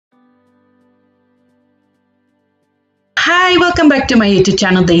Hi, welcome back to my YouTube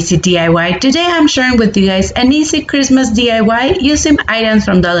channel Daysi DIY. Today I'm sharing with you guys an easy Christmas DIY using items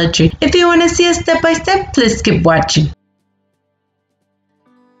from Dollar Tree. If you want to see a step by step, please keep watching.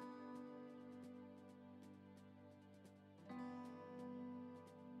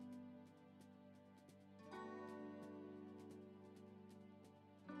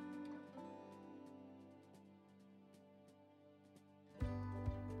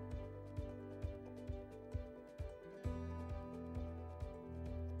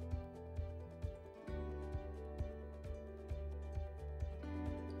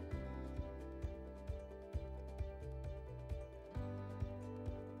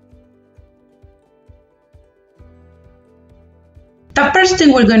 The first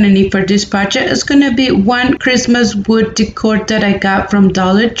thing we're going to need for this project is going to be one Christmas wood decor that I got from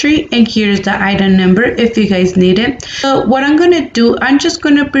Dollar Tree, and here's the item number if you guys need it. So what I'm going to do, I'm just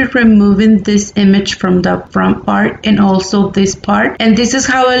going to be removing this image from the front part and also this part, and this is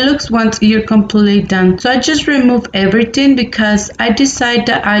how it looks once you're completely done. So I just remove everything because I decided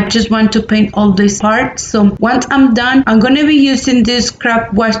that I just want to paint all this part. So once I'm done, I'm going to be using this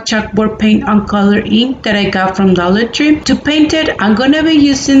scrap wash chalkboard paint on color ink that I got from Dollar Tree. To paint it, I'm going to be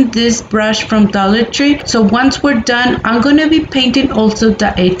using this brush from Dollar Tree. So once we're done, I'm going to be painting also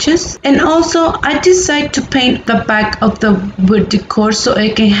the edges. And also I decide to paint the back of the wood decor so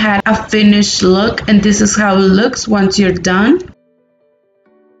it can have a finished look. And this is how it looks once you're done.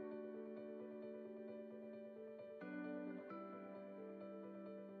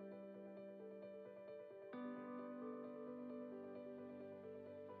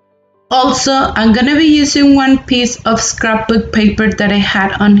 Also, I'm going to be using one piece of scrapbook paper that I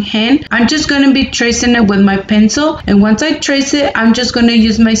had on hand. I'm just going to be tracing it with my pencil, and once I trace it, I'm just going to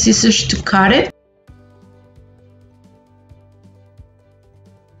use my scissors to cut it.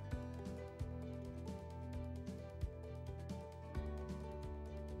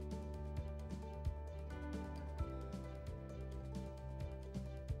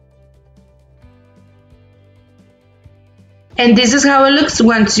 And this is how it looks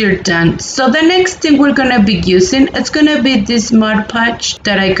once you're done. So the next thing we're going to be using, it's going to be this Mod Podge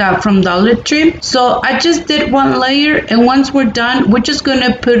that I got from Dollar Tree. So I just did one layer, and once we're done, we're just going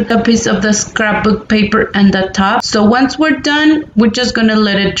to put a piece of the scrapbook paper on the top. So once we're done, we're just going to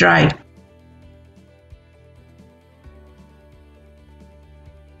let it dry.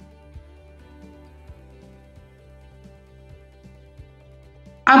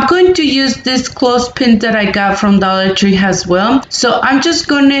 I'm going to use this clothespin that I got from Dollar Tree as well. So I'm just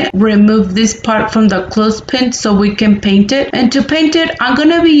going to remove this part from the clothespin so we can paint it. And to paint it, I'm going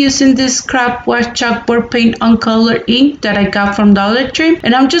to be using this scrap wash chalkboard paint on color ink that I got from Dollar Tree.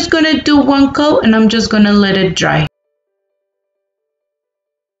 And I'm just going to do one coat and I'm just going to let it dry.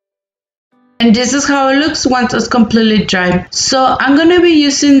 And this is how it looks once it's completely dry. So I'm going to be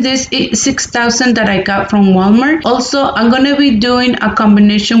using this 6000 that I got from Walmart. Also, I'm going to be doing a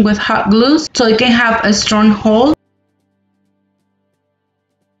combination with hot glue so it can have a strong hold.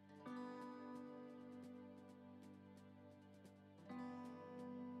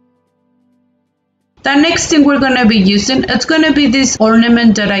 The next thing we're going to be using, it's going to be this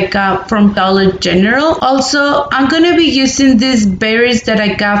ornament that I got from Dollar General. Also, I'm going to be using these berries that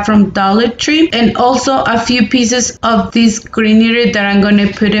I got from Dollar Tree, and also a few pieces of this greenery that I'm going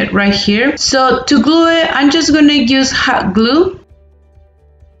to put it right here. So to glue it, I'm just going to use hot glue.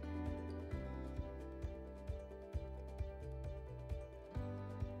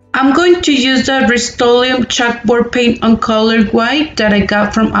 I'm going to use the Rust-Oleum chalkboard paint on color white that I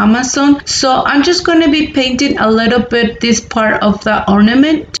got from Amazon. So I'm just going to be painting a little bit this part of the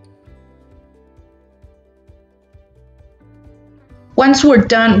ornament. Once we're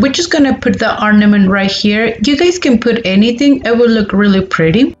done, we're just going to put the ornament right here. You guys can put anything, it will look really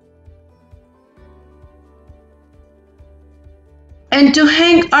pretty. And to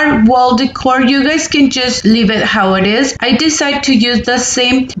hang our wall decor, you guys can just leave it how it is. I decided to use the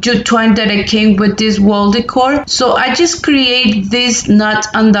same jute twine that I came with this wall decor. So I just create this nut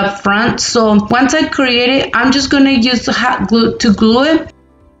on the front. So once I create it, I'm just going to use the hot glue to glue it.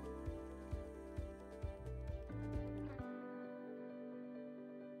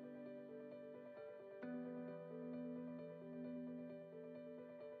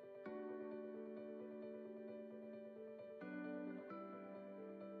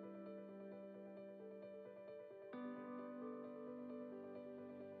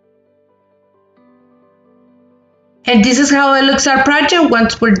 And this is how it looks our project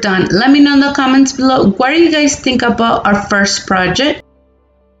once we're done. Let me know in the comments below, what do you guys think about our first project?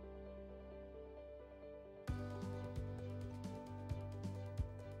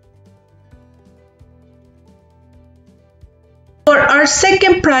 our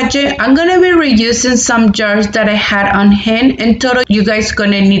second project, I'm gonna be reusing some jars that I had on hand. In total, you guys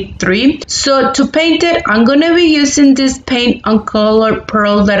gonna need 3. So to paint it, I'm gonna be using this paint on color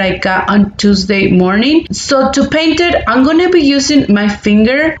pearl that I got on Tuesday morning. So to paint it, I'm gonna be using my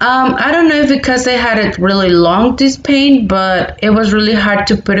finger. I don't know if because I had it really long, this paint, but it was really hard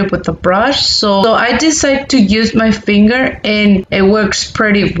to put it with a brush. So I decided to use my finger, and it works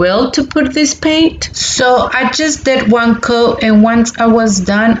pretty well to put this paint. So I just did one coat, and once I was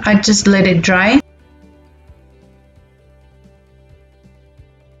done, I just let it dry.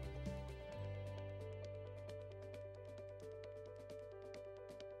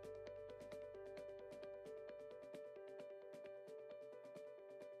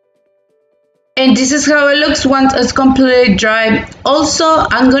 And this is how it looks once it's completely dry. Also,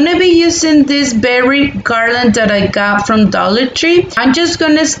 I'm gonna be using this berry garland that I got from Dollar Tree. I'm just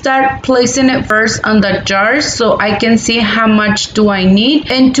gonna start placing it first on the jar so I can see how much do I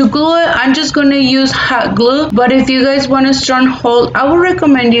need. And to glue it, I'm just gonna use hot glue. But if you guys want a strong hold, I would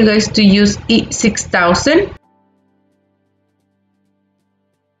recommend you guys to use E6000.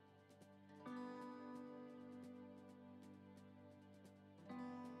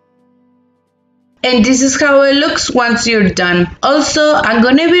 And this is how it looks once you're done. Also, I'm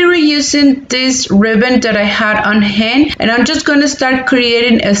gonna be reusing this ribbon that I had on hand, and I'm just gonna start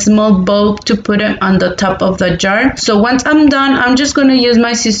creating a small bow to put it on the top of the jar. So once I'm done, I'm just gonna use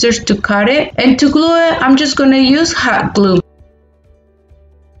my scissors to cut it, and to glue it, I'm just gonna use hot glue.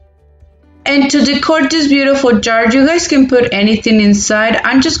 And to decor this beautiful jar, you guys can put anything inside.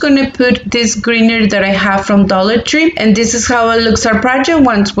 I'm just going to put this greenery that I have from Dollar Tree. And this is how it looks our project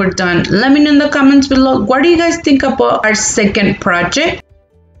once we're done. Let me know in the comments below, what do you guys think about our second project?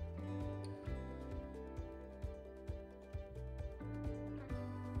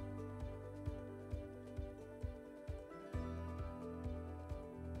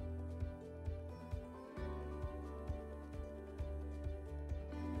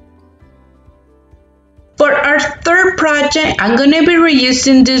 For our third project, I'm going to be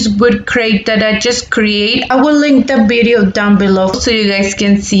reusing this wood crate that I just created. I will link the video down below so you guys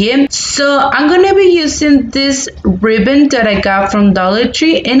can see it. So I'm going to be using this ribbon that I got from Dollar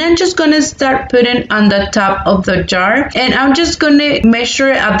Tree, and I'm just going to start putting on the top of the jar. And I'm just going to measure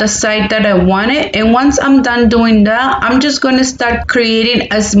it at the side that I want it. And once I'm done doing that, I'm just going to start creating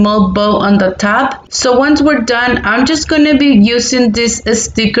a small bow on the top. So once we're done, I'm just going to be using these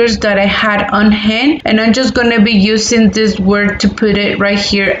stickers that I had on hand, and I'm just going to be using this word to put it right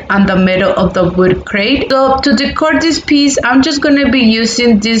here on the middle of the wood crate. So to decor this piece, I'm just going to be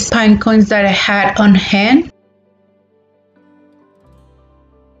using these pine cones that I had on hand.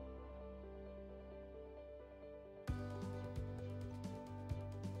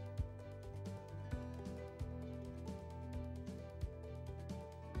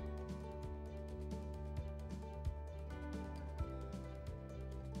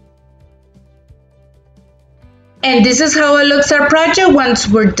 And this is how it looks our project once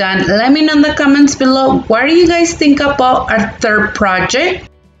we're done. Let me know in the comments below, what do you guys think about our third project?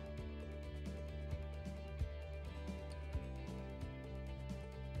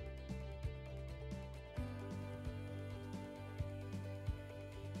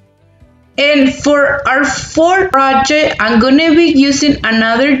 And for our fourth project, I'm going to be using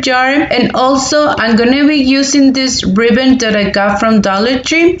another jar, and also I'm going to be using this ribbon that I got from Dollar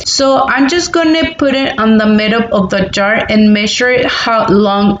Tree. So I'm just going to put it on the middle of the jar and measure how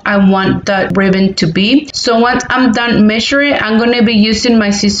long I want the ribbon to be. So once I'm done measuring, I'm going to be using my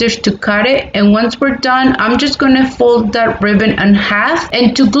scissors to cut it. And once we're done, I'm just going to fold that ribbon in half.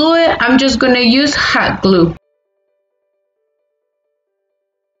 And to glue it, I'm just going to use hot glue.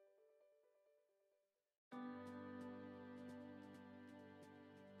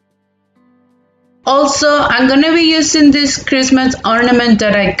 Also, I'm going to be using this Christmas ornament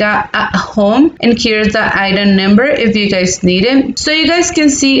that I got at home, and here's the item number if you guys need it. So you guys can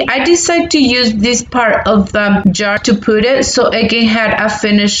see I decided to use this part of the jar to put it so it can have a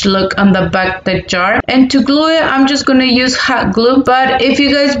finished look on the back of the jar. And to glue it, I'm just going to use hot glue. But if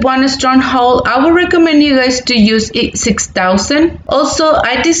you guys want a strong hold, I would recommend you guys to use E6000. Also,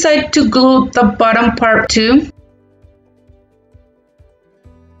 I decided to glue the bottom part too.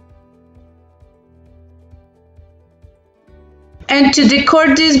 And to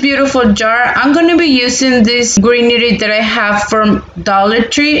decor this beautiful jar, I'm going to be using this greenery that I have from Dollar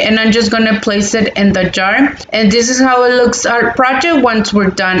Tree, and I'm just going to place it in the jar. And this is how it looks our project once we're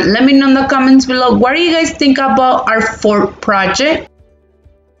done. Let me know in the comments below, what do you guys think about our fourth project?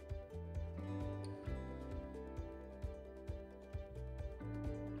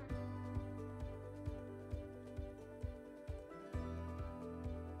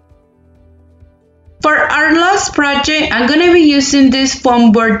 our last project, I'm gonna be using this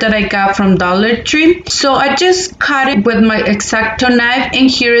foam board that I got from Dollar Tree. So I just cut it with my X-Acto knife, and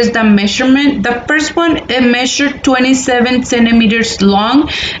here is the measurement. The first one, it measured 27 centimeters long,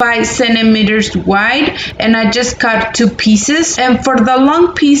 5 centimeters wide, and I just cut 2 pieces. And for the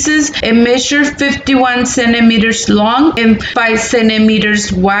long pieces, it measured 51 centimeters long and 5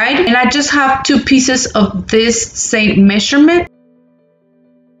 centimeters wide, and I just have 2 pieces of this same measurement.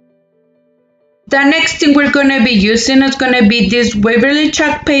 The next thing we're going to be using is going to be this Waverly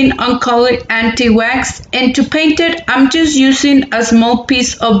Chalk Paint Uncolored Anti-Wax, and to paint it, I'm just using a small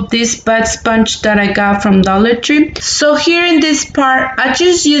piece of this bud sponge that I got from Dollar Tree. So here in this part, I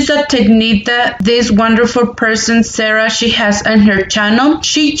just use a technique that this wonderful person, Sarah, she has on her channel.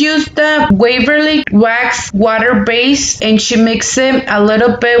 She used the Waverly Wax water base, and she mixed it a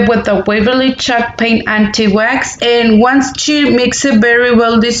little bit with the Waverly Chalk Paint Anti-Wax, and once she mixed it very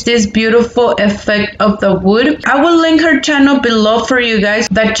well, this beautiful effect of the wood. I will link her channel below for you guys.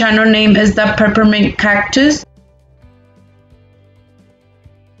 The channel name is the Peppermint Cactus.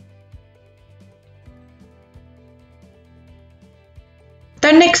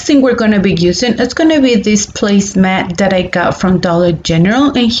 The next thing we're going to be using is going to be this placemat that I got from Dollar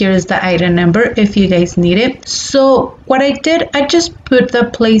General, and here is the item number if you guys need it. So what I did, I just put the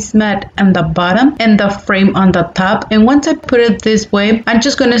placemat on the bottom and the frame on the top, and once I put it this way, I'm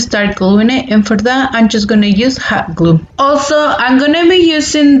just going to start gluing it, and for that I'm just going to use hot glue. Also, I'm going to be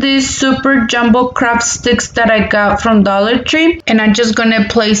using these super jumbo craft sticks that I got from Dollar Tree, and I'm just going to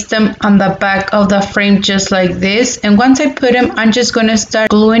place them on the back of the frame just like this, and once I put them, I'm just going to start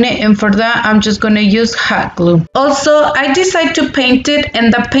gluing it, and for that I'm just going to use hot glue. Also, I decided to paint it,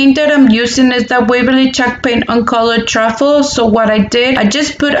 and the paint that I'm using is the Waverly Chalk Paint Uncolored Truffle. So what I did, I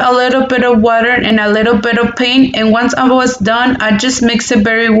just put a little bit of water and a little bit of paint, and once I was done, I just mix it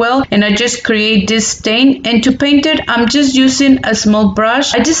very well, and I just create this stain. And to paint it, I'm just using a small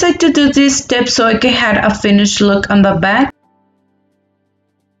brush. I decided to do this step so I can have a finished look on the back.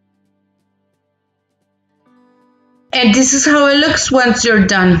 And this is how it looks once you're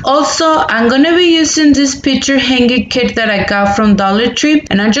done. Also, I'm going to be using this picture hanging kit that I got from Dollar Tree,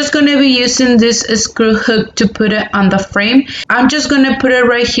 and I'm just going to be using this screw hook to put it on the frame. I'm just going to put it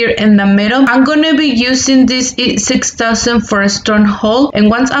right here in the middle. I'm going to be using this 6000 for a stone hole, and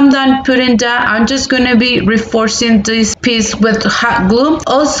once I'm done putting that, I'm just going to be reinforcing this piece with hot glue.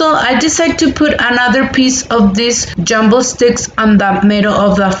 Also, I decided to put another piece of these jumbo sticks on the middle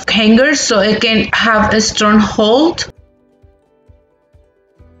of the hanger so it can have a strong hold.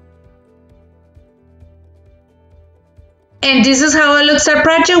 And this is how it looks our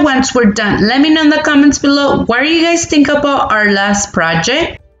project once we're done. Let me know in the comments below what do you guys think about our last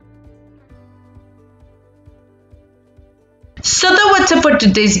project. So that was it for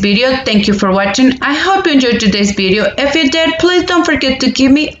today's video. Thank you for watching. I hope you enjoyed today's video. If you did, please don't forget to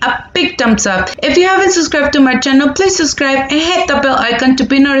give me a big thumbs up. If you haven't subscribed to my channel, please subscribe and hit the bell icon to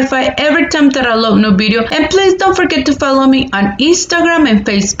be notified every time that I upload a new video. And please don't forget to follow me on Instagram and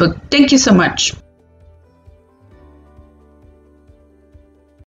Facebook. Thank you so much.